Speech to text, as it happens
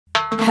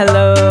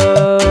Hello.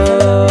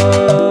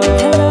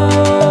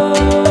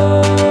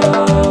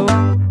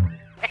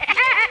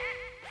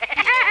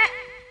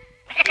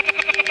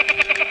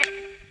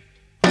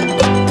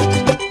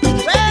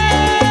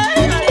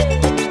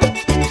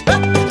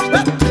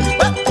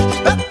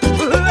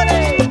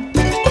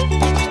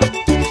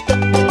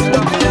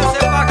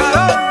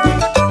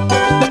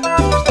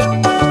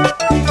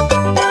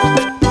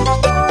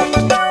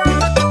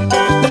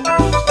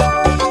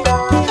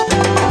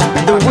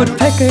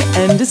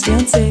 And his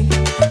fiancée,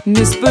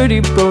 Miss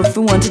Birdie, both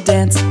want to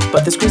dance.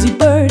 But this crazy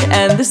bird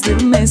and this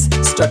little miss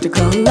start to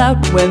call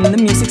out when the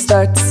music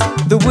starts.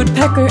 The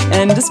woodpecker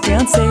and his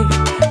fiancée,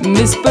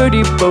 Miss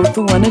Birdie, both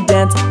want to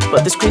dance.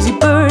 But this crazy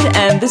bird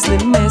and this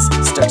little miss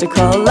start to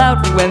call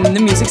out when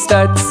the music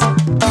starts.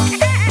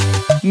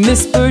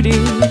 Miss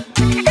Birdie,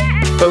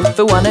 both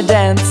want to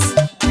dance.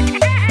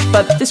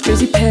 But this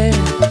crazy pair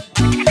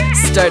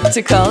start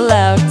to call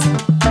out.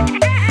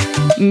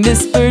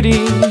 Miss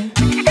Birdie,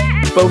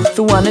 both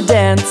wanna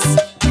dance,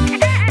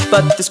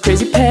 but this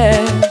crazy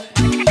pair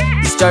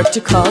start to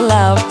call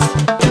out.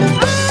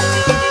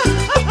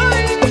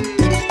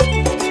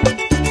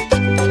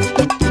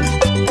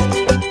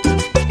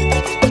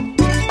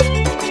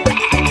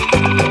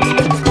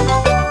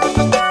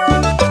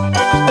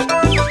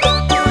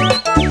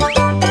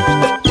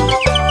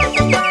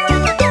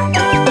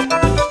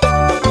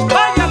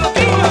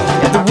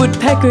 The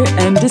woodpecker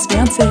and his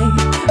fiancée,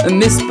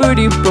 Miss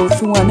Birdie, both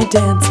wanna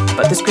dance.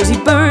 But this crazy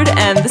bird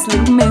and this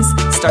little miss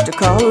start to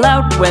call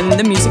out when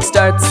the music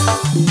starts.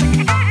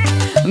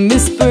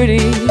 Miss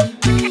Birdie,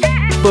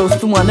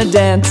 both wanna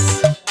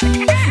dance.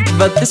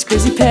 But this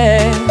crazy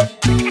pair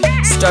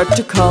start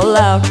to call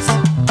out.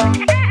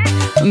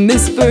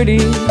 Miss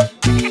Birdie,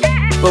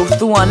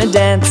 both wanna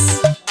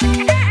dance.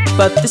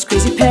 But this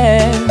crazy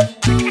pair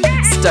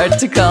start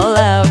to call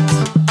out.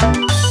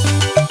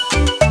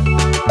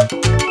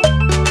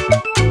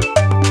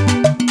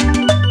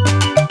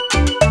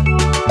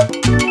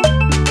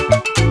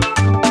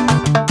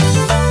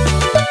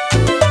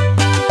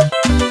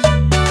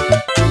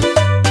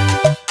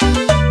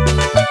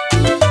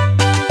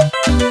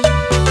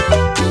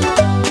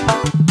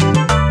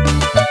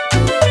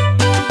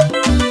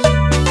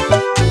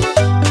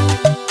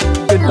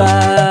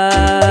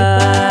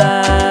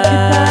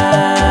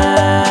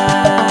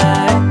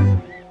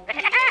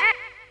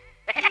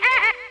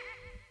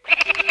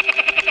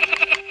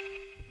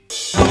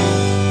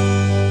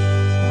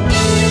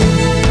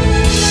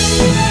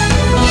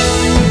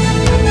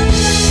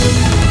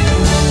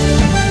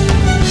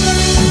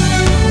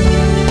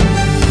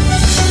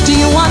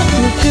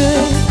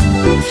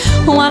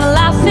 Wanna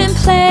laugh and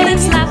play,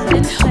 let's laugh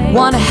and play.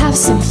 Wanna have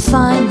some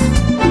fun,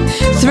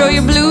 throw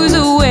your blues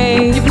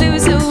away,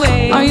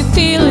 Are you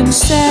feeling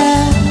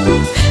sad?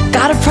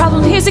 Got a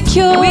problem, here's a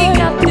cure. We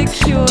got the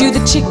cure. Do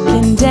the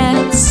chicken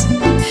dance,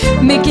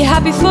 make you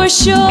happy for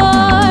sure.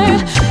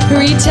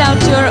 Reach out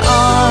your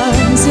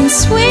arms and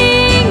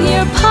swing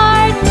your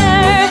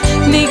partner.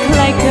 Make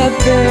like a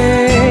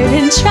bird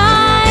and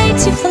try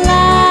to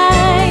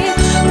fly.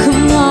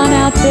 Come on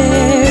out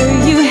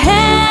there, you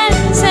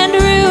hens and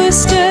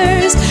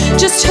roosters.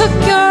 Just hook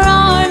your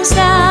arms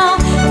now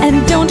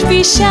and don't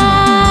be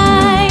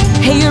shy.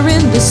 Hey, you're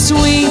in the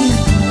swing,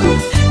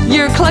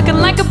 you're clucking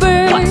like a bird.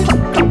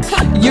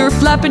 You're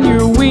flapping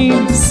your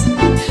wings,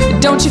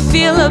 don't you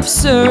feel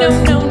absurd?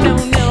 No.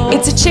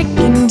 It's a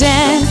chicken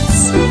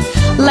dance,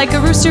 like a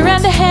rooster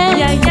and a hen.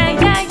 Yeah.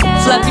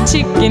 Flappy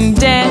chicken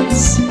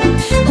dance,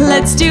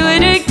 let's do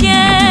it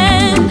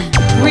again.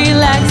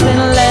 Relax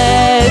and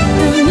let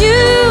the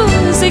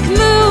music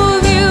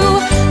move you.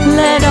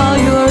 Let all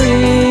your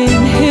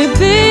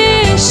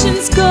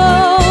inhibitions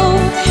go.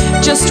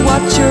 Just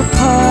watch your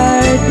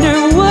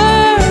partner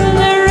whirl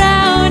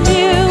around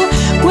you.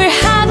 We're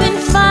having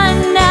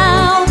fun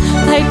now,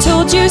 I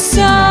told you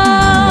so.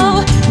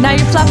 Now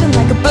you're flapping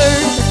like a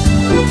bird,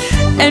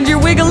 and you're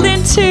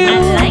wiggling too. I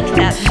like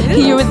that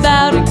move. You're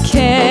without a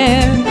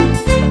care,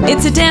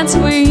 it's a dance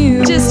for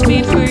you, just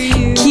made for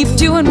you. Keep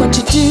doing what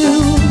you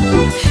do,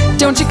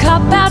 don't you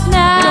cop out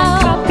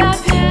now.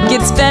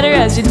 Gets better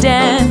as you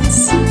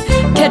dance,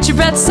 catch your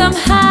breath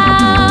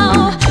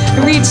somehow.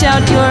 Reach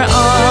out your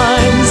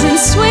arms and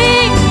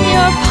swing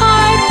your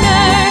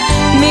partner.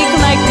 Make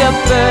like a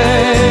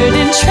bird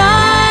and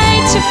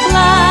try to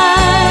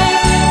fly.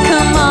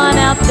 Come on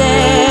out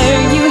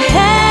there, you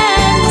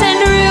hens and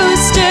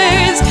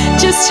roosters.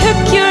 Just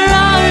hook your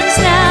arms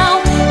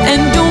now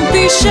and don't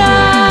be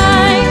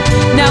shy.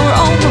 Now we're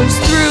almost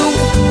through,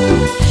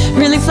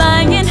 really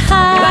flying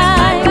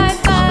high.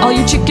 All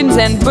you chickens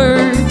and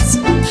birds,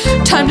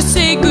 time to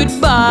say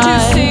goodbye.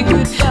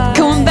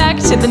 Going back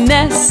to the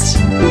nest,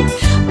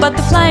 but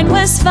the flying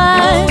was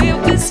fun.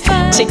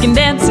 Chicken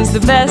dance is the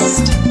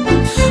best,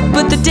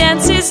 but the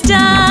dance is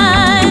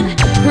done.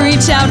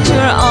 Reach out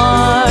your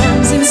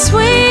arms and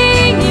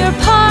swing your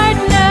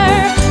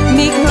partner.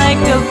 Make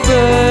like a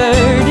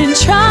bird and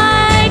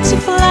try to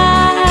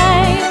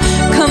fly.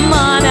 Come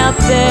on out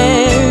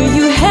there,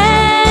 you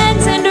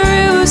hens and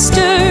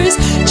roosters.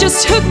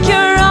 Just hook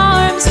your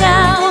arms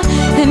now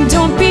and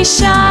don't be be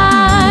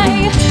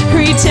shy.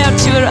 Reach out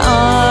your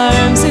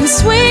arms and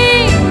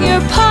swing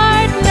your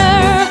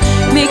partner.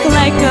 Make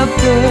like a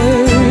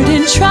bird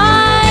and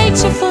try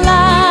to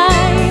fly.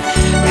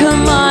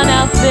 Come on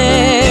out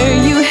there,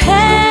 you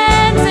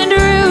hens and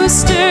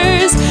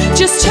roosters.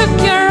 Just hook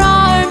your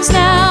arms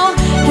now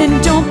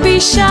and don't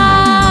be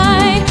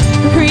shy.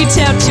 Reach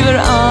out your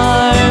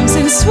arms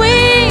and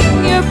swing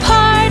your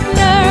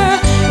partner.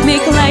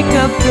 Make like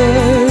a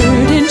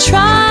bird and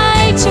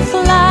try to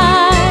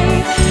fly.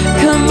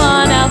 Come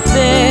on out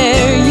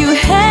there, you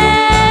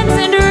hens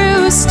and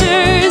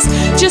roosters.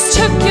 Just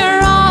hook your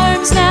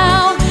arms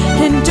now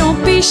and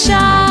don't be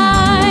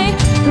shy.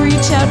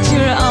 Reach out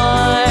your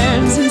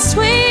arms and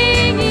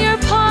swing your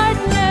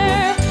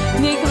partner.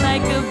 Make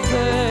like a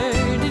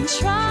bird and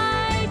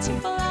try to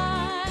fly.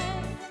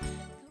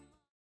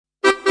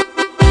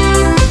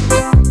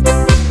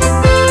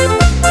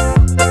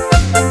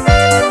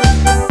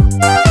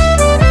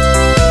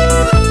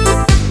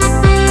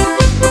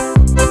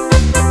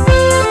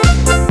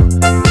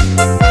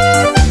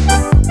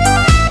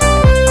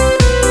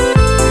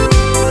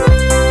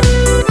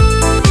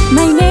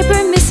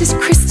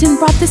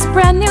 Brought this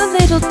brand new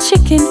little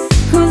chicken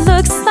who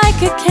looks like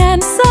a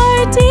canned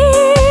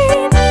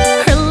sardine.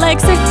 Her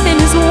legs are thin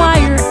as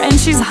wire and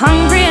she's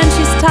hungry and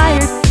she's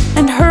tired,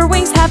 and her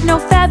wings have no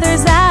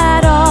feathers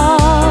at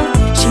all.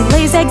 She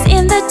lays eggs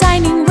in the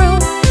dining room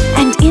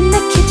and in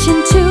the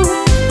kitchen too,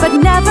 but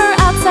never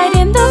outside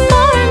in the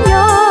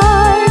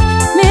barnyard.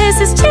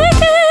 Mrs.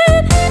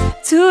 Chicken,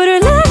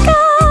 Turuleca,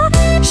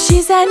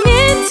 she's an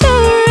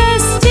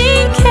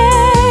interesting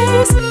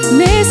case.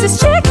 Mrs.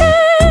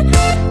 Chicken,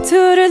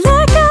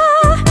 Turuleca,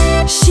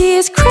 she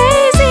is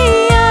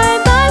crazy,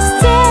 I must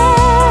say.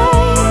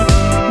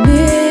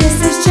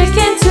 Mrs.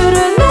 Chicken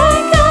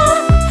Turuleca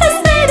has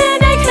laid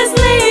an egg, has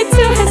laid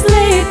two, has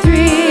laid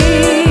three.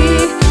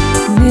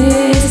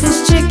 Mrs.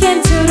 Chicken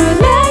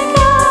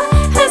Turuleca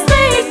has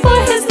laid four,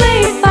 has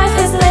laid five,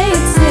 has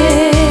laid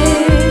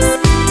six.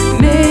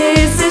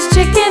 Mrs.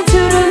 Chicken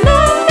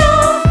Turuleca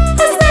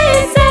has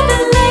laid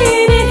seven,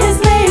 laid eight, has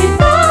laid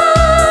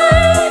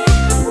nine.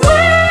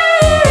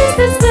 Where is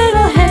this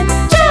little hen?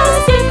 Just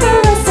give her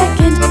a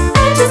second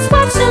and just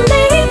watch the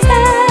lady ten.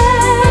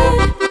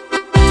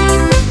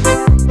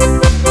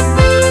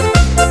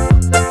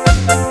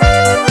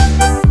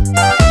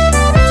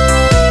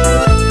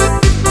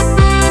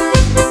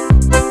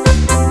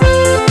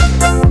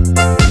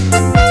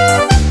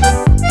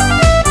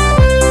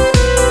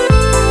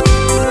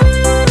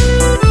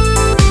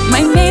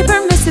 My neighbor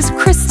Mrs.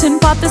 Kristen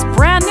bought this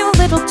brand new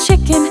little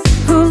chicken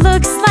who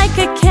looks like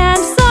a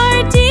canned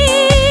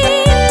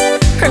sardine.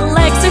 Her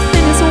legs are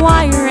thin as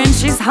wire and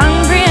she's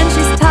hungry and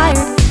she's tired,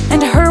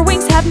 and her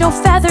wings have no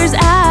feathers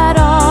at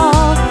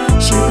all.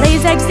 She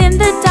lays eggs in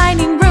the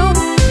dining room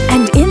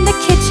and in the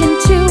kitchen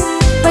too,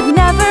 but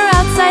never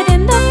outside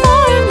in the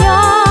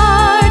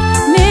barnyard.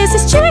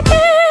 Mrs.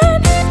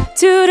 Chicken,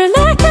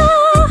 Turuleca,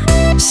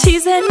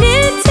 she's an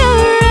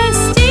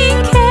interesting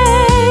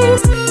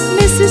case.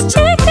 Mrs.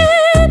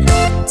 Chicken,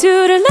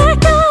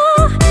 Turuleca,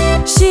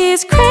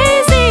 she's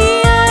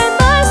crazy, I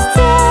must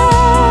say.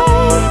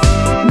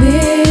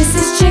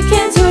 Mrs.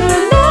 Chicken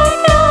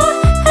Turuleca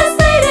has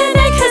laid an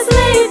egg, has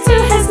laid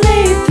two, has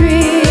laid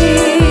three.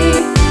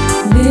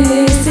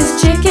 Mrs.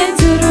 Chicken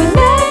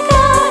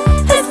Turuleca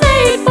has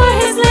laid four,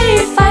 has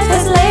laid five,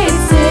 has laid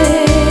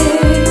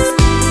six.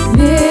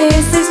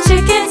 Mrs.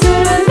 Chicken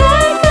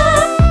Turuleca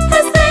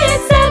has laid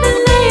seven,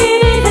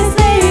 laid eight, has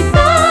laid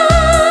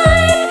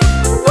nine.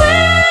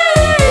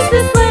 Where is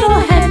this little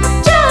hen?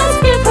 Just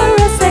give her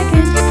a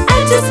second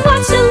and just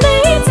watch the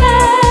lay ten.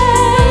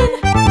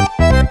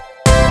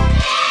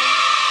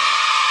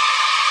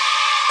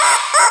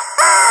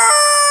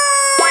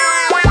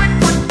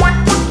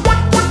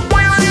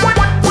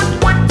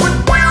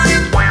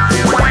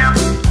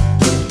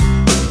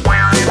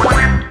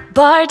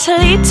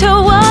 Bartolito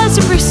was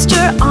a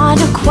rooster on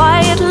a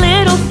quiet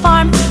little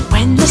farm.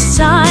 When the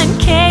sun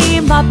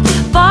came up,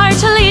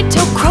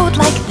 Bartolito crowed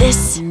like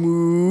this.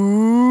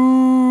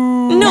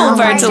 No,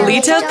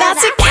 Bartolito,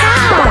 that's a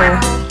cow.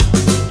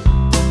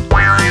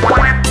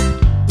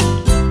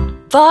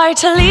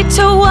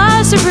 Bartolito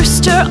was a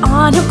rooster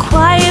on a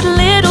quiet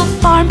little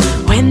farm.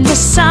 When the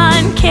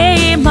sun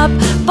came up,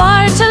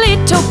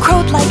 Bartolito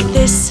crowed like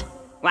this.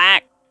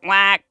 Quack,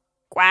 quack,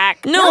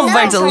 quack. No,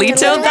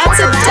 Bartolito, that's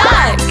a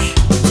duck.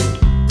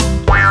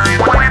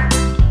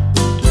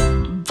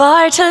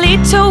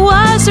 Bartolito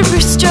was a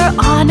rooster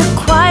on a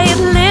quiet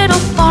little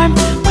farm.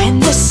 When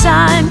the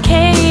sun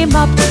came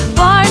up,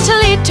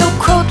 Bartolito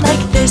crowed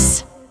like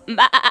this.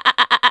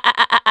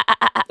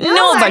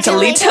 No,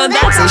 Bartolito,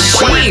 that's a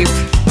sheep.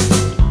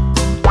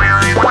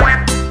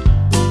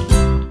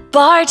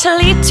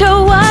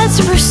 Bartolito was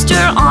a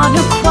rooster on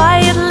a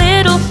quiet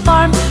little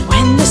farm.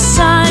 When the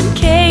sun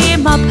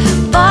came up,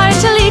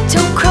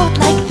 Bartolito crowed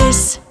like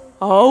this.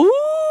 Oh?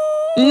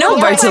 No,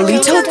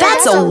 Bartolito,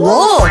 that's a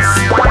wolf.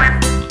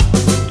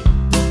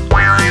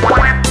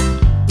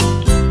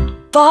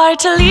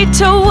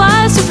 Bartolito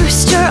was a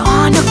rooster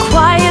on a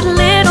quiet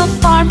little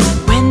farm.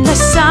 When the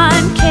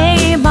sun came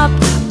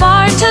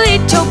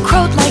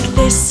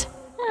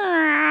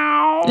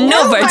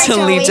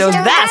Bartolito,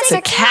 that's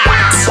a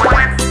cat.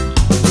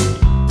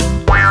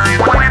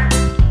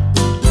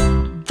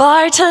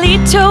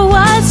 Bartolito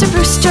was a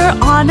rooster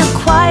on a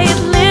quiet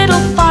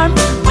little farm.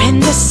 When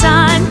the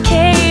sun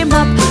came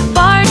up,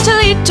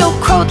 Bartolito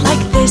crowed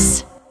like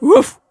this.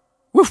 Woof,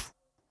 woof,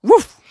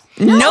 woof.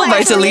 No,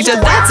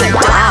 Bartolito, that's a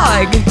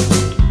dog.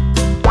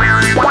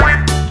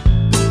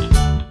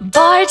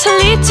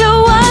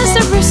 Bartolito was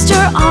a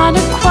rooster on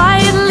a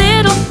quiet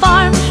little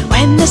farm.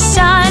 When the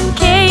sun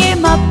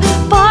came up,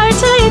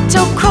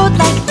 Bartolito crowed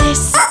like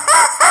this.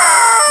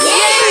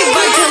 Yay,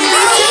 Bartolito!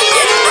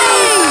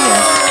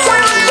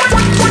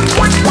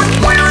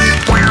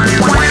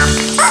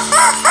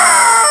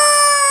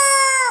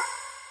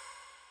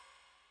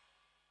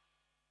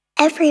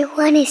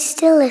 Everyone is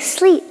still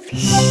asleep.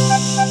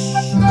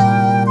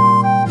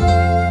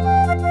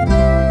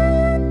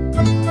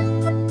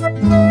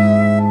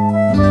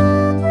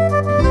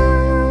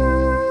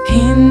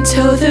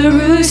 Pinto the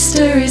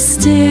rooster is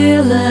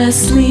still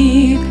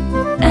asleep,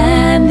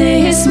 and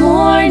this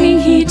morning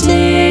he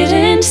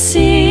didn't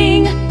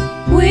sing.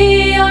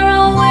 We are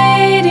all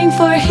waiting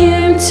for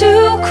him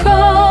to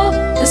crow.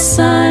 The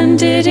sun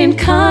didn't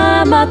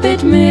come up,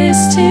 it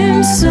missed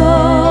him so.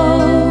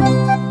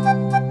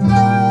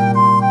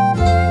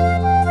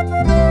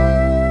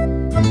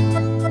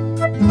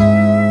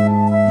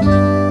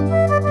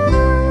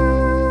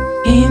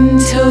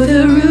 Pinto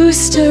the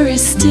rooster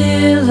is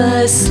still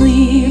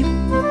asleep,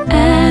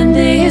 and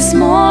this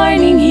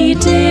morning he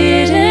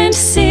didn't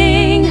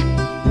sing.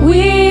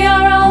 We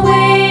are all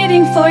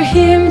waiting for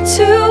him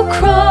to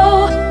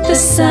crow. The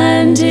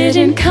sun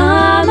didn't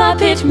come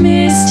up, it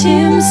missed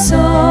him so.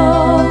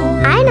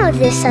 I know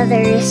this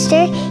other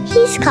rooster.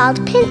 He's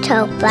called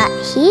Pinto, but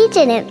he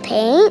didn't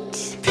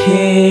paint.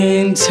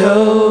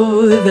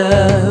 Pinto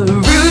the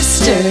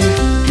rooster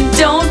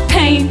don't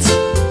paint.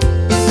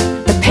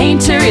 The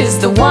painter is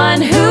the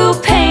one who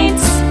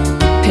paints.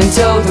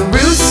 Pinto the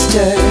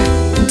rooster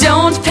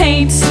don't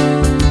paint.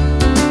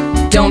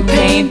 Don't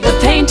paint the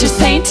painter's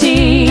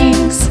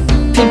paintings.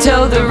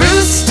 Pinto the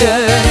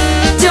rooster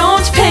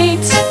don't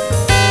paint.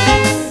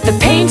 The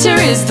painter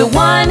is the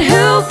one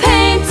who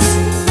paints.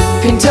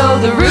 Pinto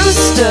the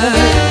rooster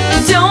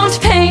don't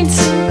paint.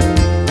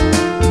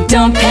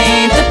 Don't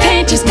paint the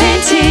painter's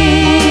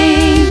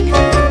painting.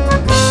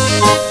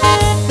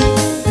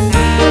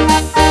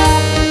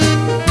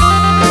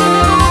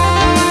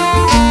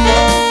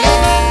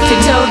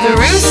 Pinto the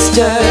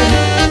rooster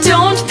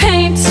don't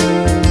paint.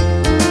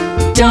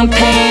 Don't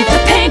paint the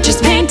painter's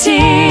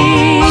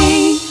painting.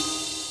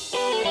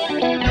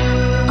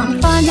 On the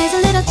farm there's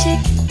a little chick.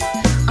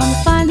 On the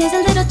farm there's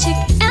a little chick.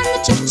 And the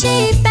chick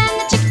cheep, and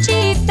the chick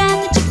cheep, and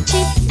the chick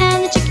cheep,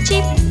 and the chick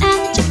cheep, and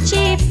the chick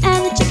cheep,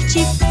 and the chick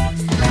cheep.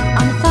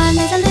 On the farm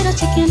there's a little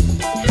chicken.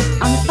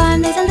 On the farm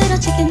there's a little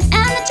chicken.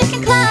 And the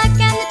chicken cluck,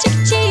 and the chick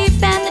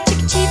cheep, and the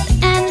chick cheep,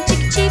 and the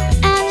chick cheep,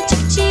 and the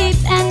chick cheep,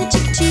 and the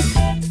chick cheep.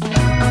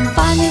 On the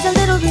farm there's a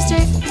little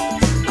rooster.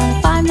 On the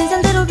farm there's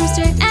a little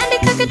rooster. And he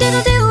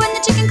cock-a-doodle-doo, and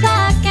the chicken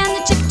cluck, and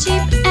the chick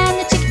cheep, and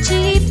the chick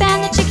cheep, and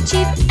the chick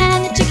cheep,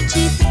 and the chick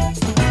cheep.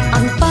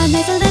 On the farm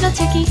there's a little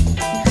turkey.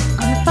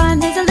 On the farm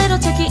there's a little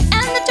turkey.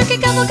 And the turkey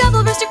gobble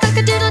gobble, rooster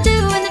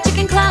cock-a-doodle-doo, and the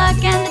chicken cluck,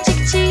 and the chick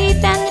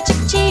cheep, and the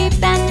chick cheep,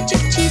 and the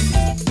chick cheep.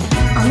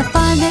 On the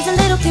farm there's a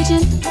little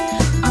pigeon.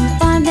 On the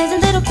farm there's a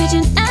little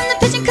pigeon. And the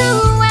pigeon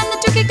coo, and the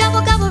turkey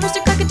gobble gobble,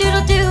 rooster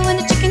cock-a-doodle-doo, and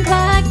the chicken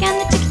cluck, and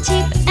the chick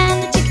cheep,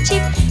 and the chick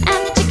cheep,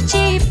 and the chick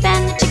cheep,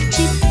 and the chick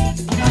cheep.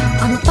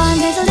 On the farm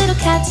there's a little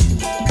cat.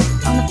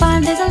 On the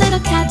farm there's a little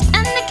cat.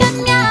 And the cat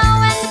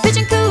meow, and the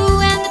pigeon coo,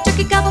 and the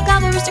turkey gobble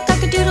gobble, rooster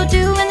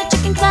cock-a-doodle-doo, and the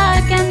chicken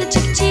cluck, and the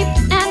chick cheep,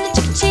 and the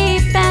chick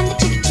cheep, and the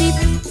chick cheep.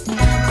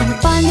 On the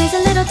farm there's a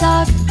little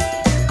dog.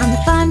 On the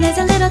farm there's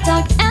a little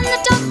dog. And the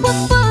dog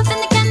woof woof, and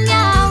the cat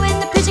meow,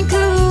 and the pigeon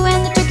coo,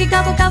 and the turkey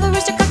gobble gobble,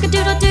 rooster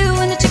cock-a-doodle-doo,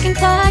 and the chicken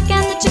cluck,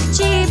 and the chick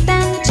cheep,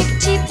 and the chick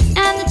cheep,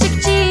 and the chick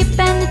cheep,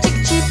 and the chick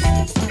cheep.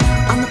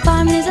 On the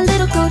farm there's a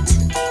little goat.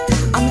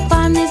 On the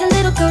farm there's a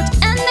little goat.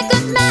 And the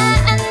goat maa,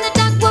 and the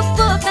dog woof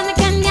woof, and the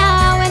cat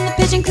meow, and the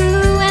pigeon coo,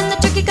 and the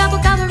turkey gobble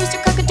gobble,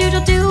 rooster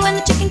cock-a-doodle-doo, and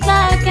the chicken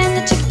cluck, and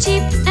the chick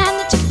cheep, and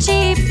the chick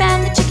cheep,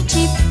 and the chick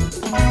cheep.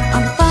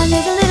 On the farm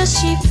there's a little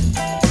sheep.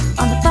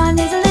 On the farm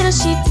there's a little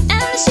sheep.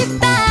 And the sheep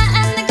baa,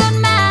 and the goat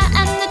maa,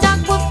 and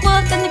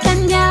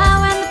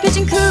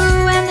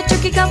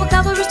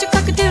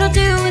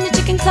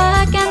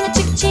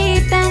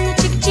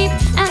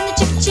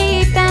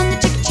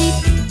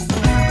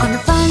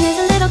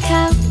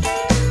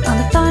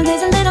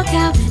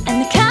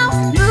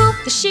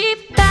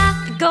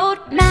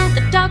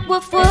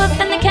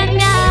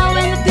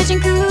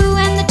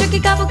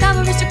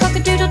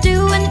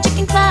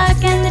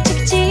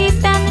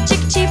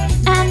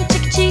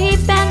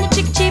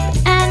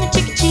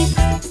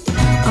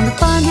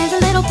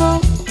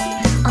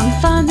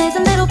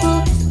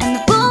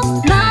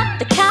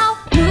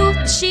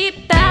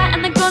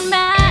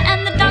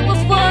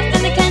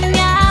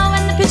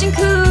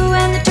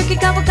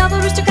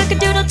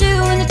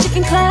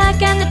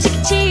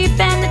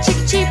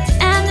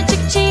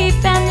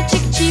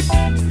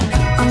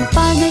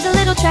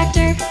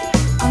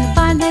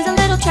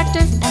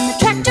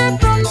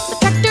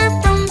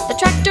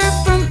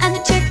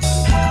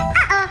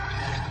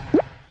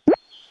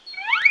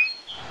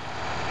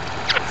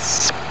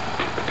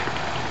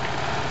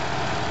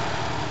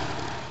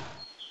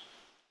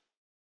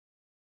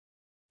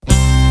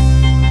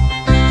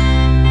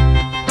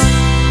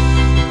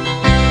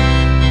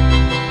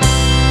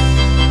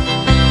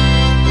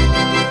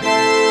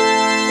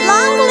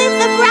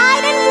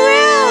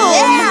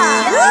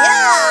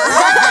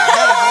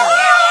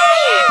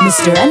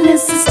Mr. and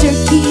Mrs.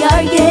 Turkey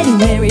are getting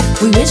married.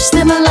 We wish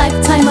them a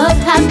lifetime of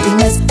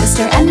happiness.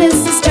 Mr. and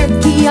Mrs.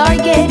 Turkey are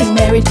getting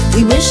married.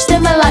 We wish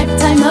them a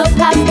lifetime of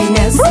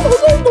happiness.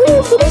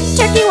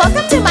 Turkey,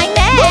 welcome to my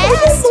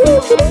nest.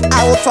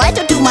 I will try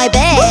to do my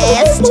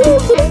best.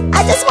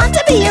 I just want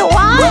to be your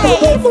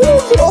wife.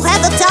 We'll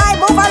have the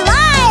time of our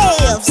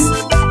lives.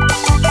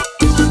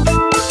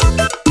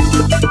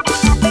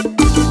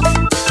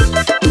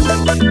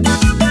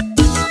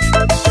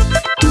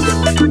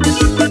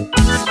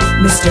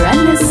 Mr.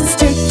 and Mrs.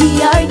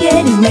 Turkey are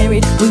getting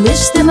married. We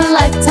wish them a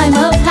lifetime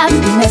of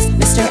happiness.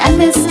 Mr. and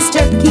Mrs.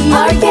 Turkey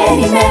are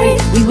getting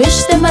married. We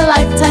wish them a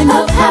lifetime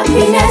of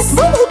happiness.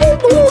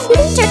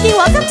 Turkey,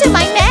 welcome to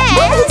my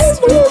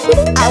nest.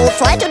 I will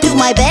try to do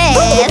my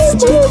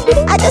best.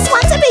 I just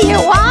want to be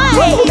your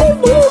wife.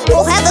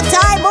 We'll have the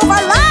time of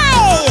our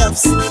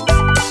lives.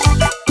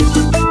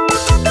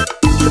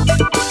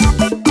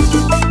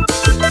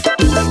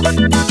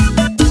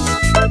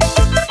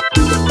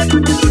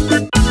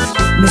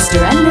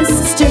 Mr. and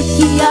Mrs.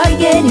 Turkey are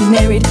getting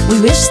married.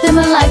 We wish them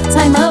a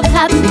lifetime of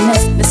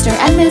happiness. Mr.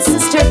 and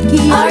Mrs.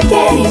 Turkey are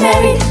getting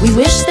married. We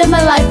wish them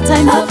a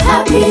lifetime of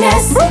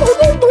happiness.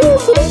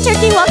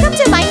 Turkey, welcome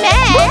to my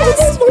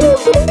nest.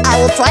 I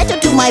will try to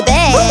do my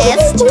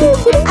best.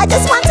 I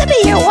just want to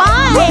be your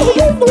wife.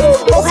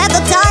 We'll have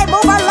the time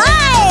of our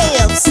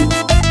lives.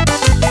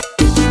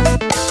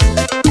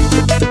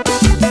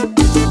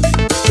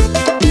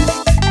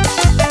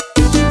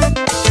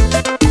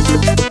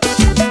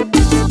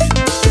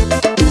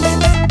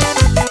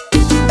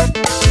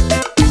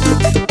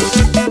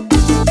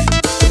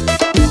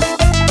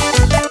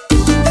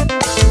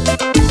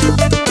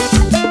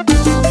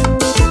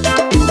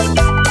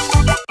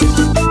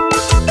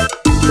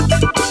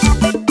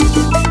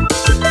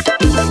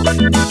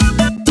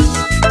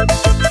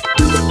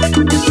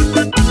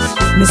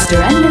 Mr.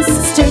 and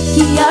Mrs.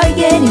 Turkey are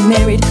getting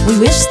married. We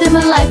wish them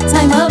a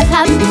lifetime of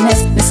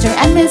happiness. Mr.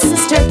 and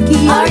Mrs.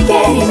 Turkey are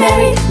getting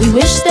married. We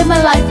wish them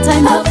a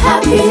lifetime of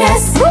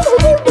happiness.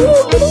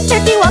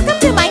 Turkey, welcome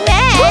to my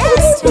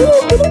nest.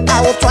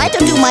 I will try to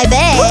do my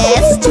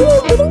best.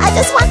 I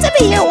just want to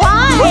be your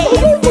wife.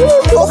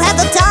 We'll have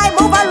the time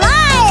of our lives.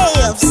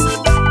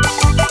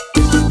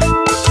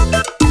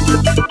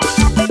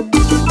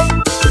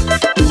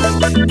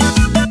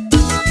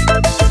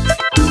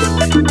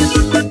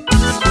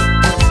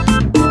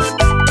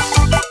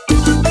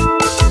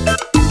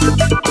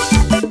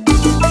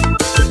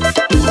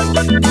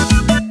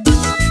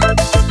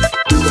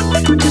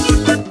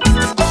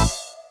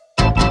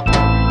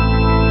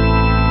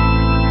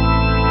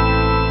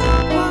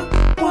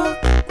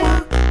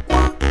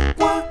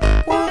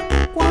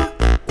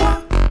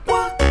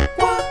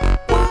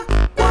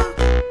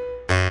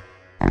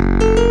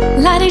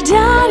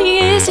 Dottie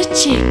is a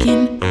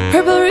chicken,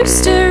 Purple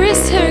Rooster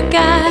is her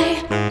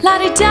guy.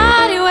 Lottie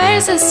Dottie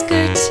wears a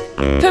skirt,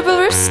 Purple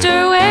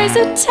Rooster wears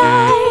a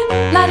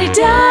tie. Lottie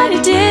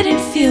Dottie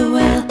didn't feel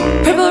well,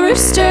 Purple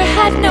Rooster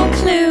had no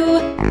clue.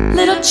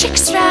 Little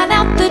chicks ran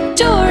out the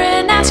door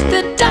and asked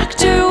the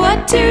doctor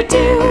what to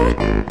do.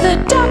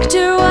 The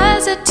doctor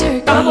was a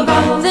turkey,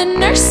 the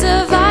nurse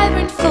a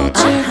vibrant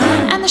vulture,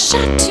 and the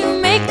shot to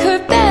make her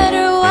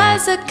better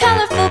was a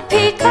colorful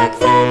peacock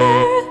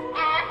feather.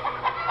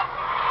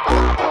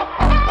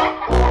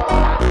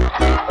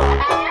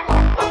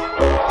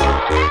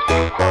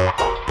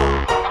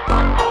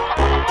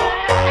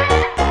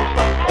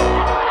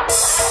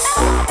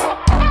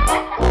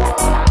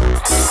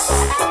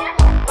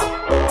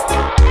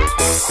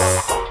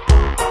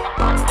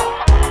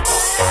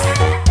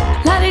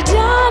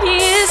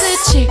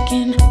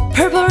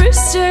 Purple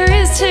Rooster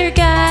is her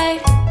guy.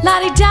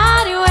 Lottie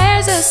Dottie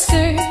wears a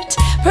skirt,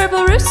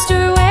 Purple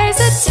Rooster wears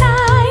a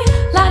tie.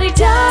 Lottie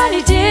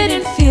Dottie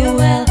didn't feel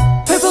well,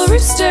 Purple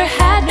Rooster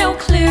had no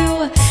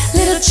clue.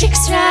 Little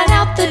chicks ran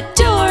out the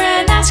door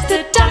and asked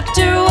the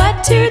doctor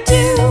what to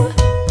do.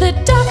 The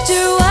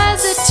doctor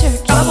was a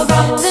turkey,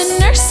 the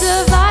nurse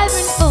a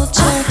vibrant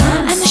vulture,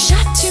 and the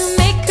shot to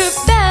make her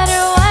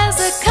better was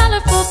a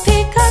colorful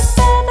peacock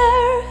feather.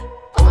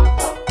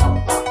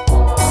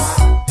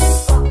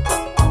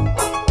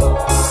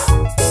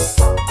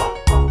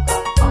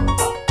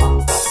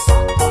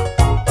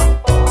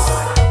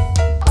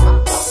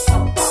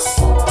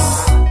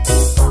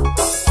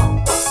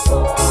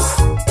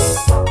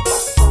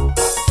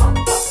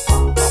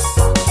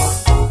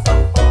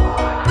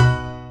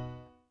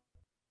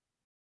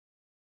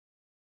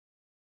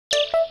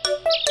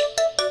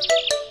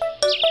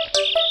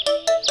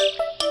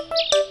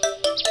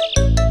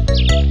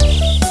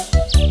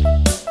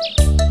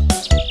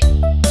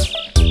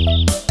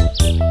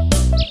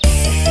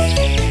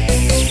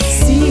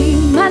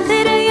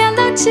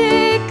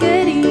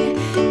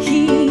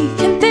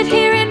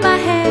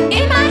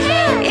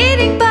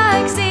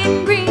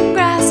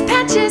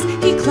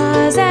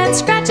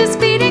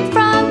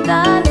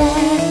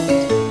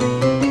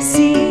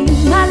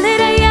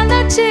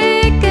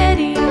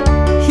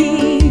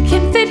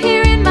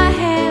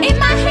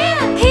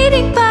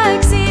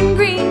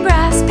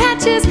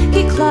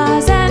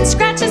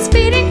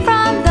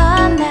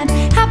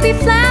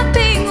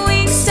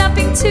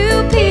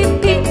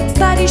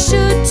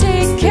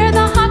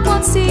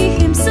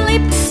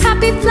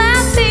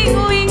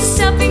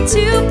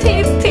 to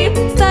peep peep,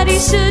 but he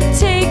should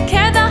take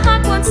care the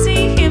hawk won't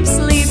see him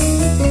sleep.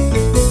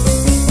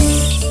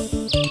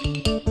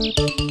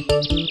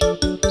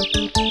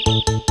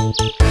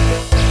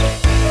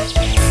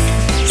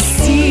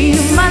 See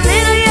my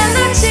little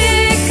yellow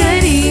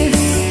chickadee,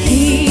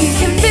 he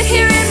can fit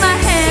here in my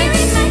hand,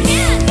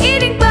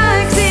 eating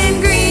bugs in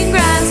green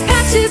grass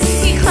patches,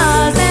 he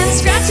claws and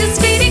scratches,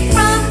 feeding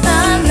from the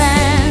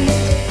land.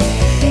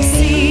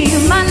 See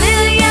my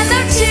little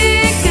yellow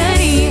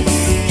chickadee,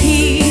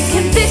 he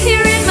can fit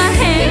here in my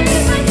hand,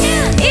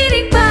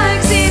 eating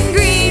bugs in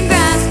green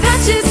grass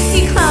patches,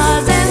 he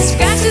claws and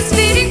scratches,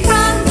 feeding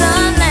from the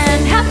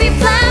land. Happy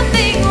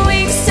flapping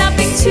wings,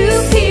 stopping to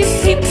peep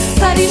peep,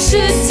 but he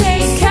should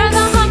take care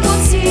the hawk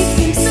won't see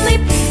him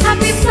sleep.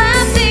 Happy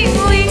flapping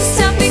wings,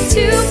 stopping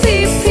to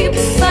peep peep,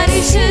 but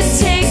he should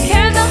take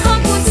care the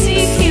hawk won't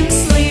see him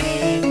sleep.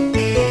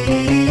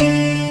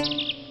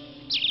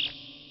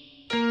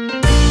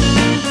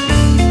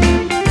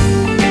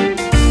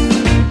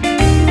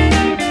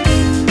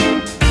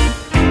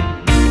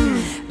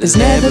 There's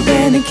never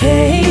been a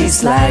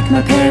case like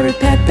my Parrot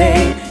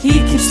Pepe. He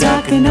keeps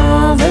talking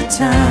all the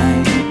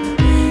time,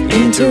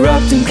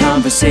 interrupting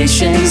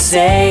conversation,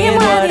 saying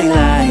what he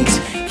likes.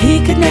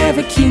 He could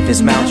never keep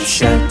his mouth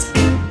shut.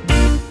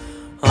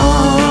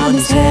 On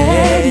his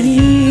head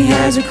he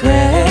has a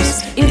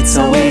crest, it's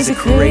always a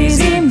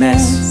crazy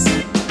mess.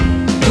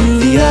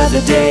 The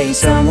other day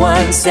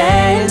someone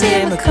sent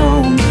him a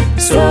comb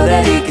so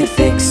that he could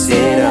fix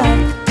it up.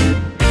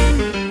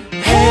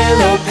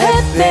 Hello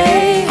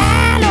Pepe,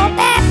 Hello,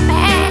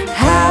 Pepe.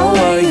 how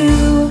are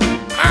you?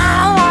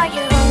 How are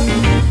you?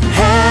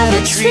 Have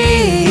a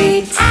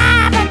treat,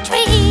 Have a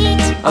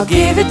treat. I'll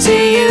give it to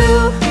you.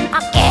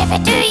 I'll give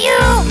it to you.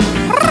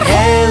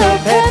 Hello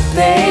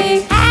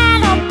Pepe,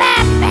 Hello,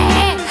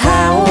 Pepe.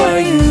 how are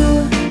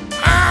you?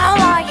 How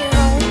are you?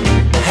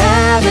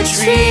 Have a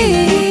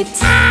treat,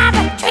 Have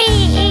a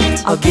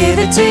treat. I'll give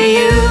it to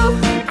you.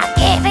 I'll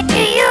give it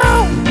to you.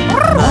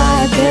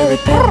 My Parrot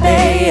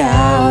Pepe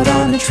out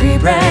on the tree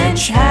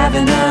branch,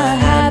 having a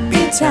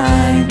happy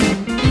time.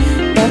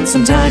 But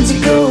sometimes he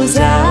goes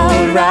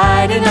out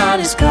riding on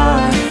his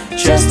car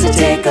just to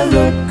take a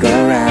look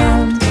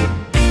around.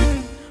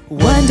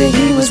 One day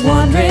he was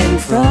wandering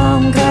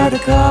from car to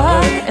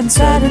car, and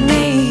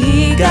suddenly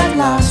he got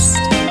lost,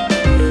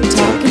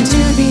 talking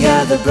to the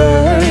other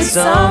birds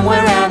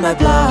somewhere on my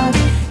block.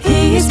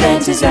 He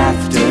spent his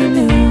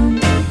afternoon.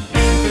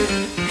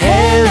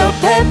 Hello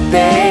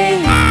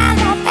Pepe,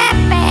 Hello,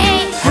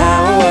 Pepe.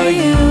 how are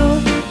you?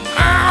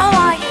 How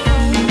are you?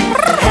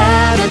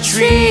 Have a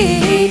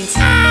treat,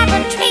 Have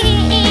a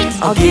treat.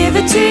 I'll give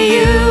it to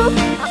you.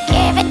 I'll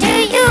give it to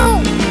you.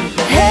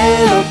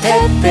 Hello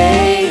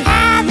Pepe,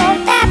 Hello,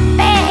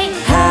 Pepe.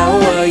 how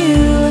are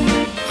you?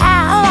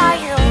 How are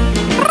you?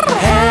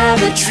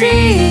 Have a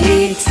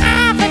treat,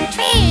 Have a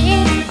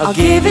treat. I'll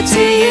give it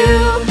to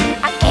you.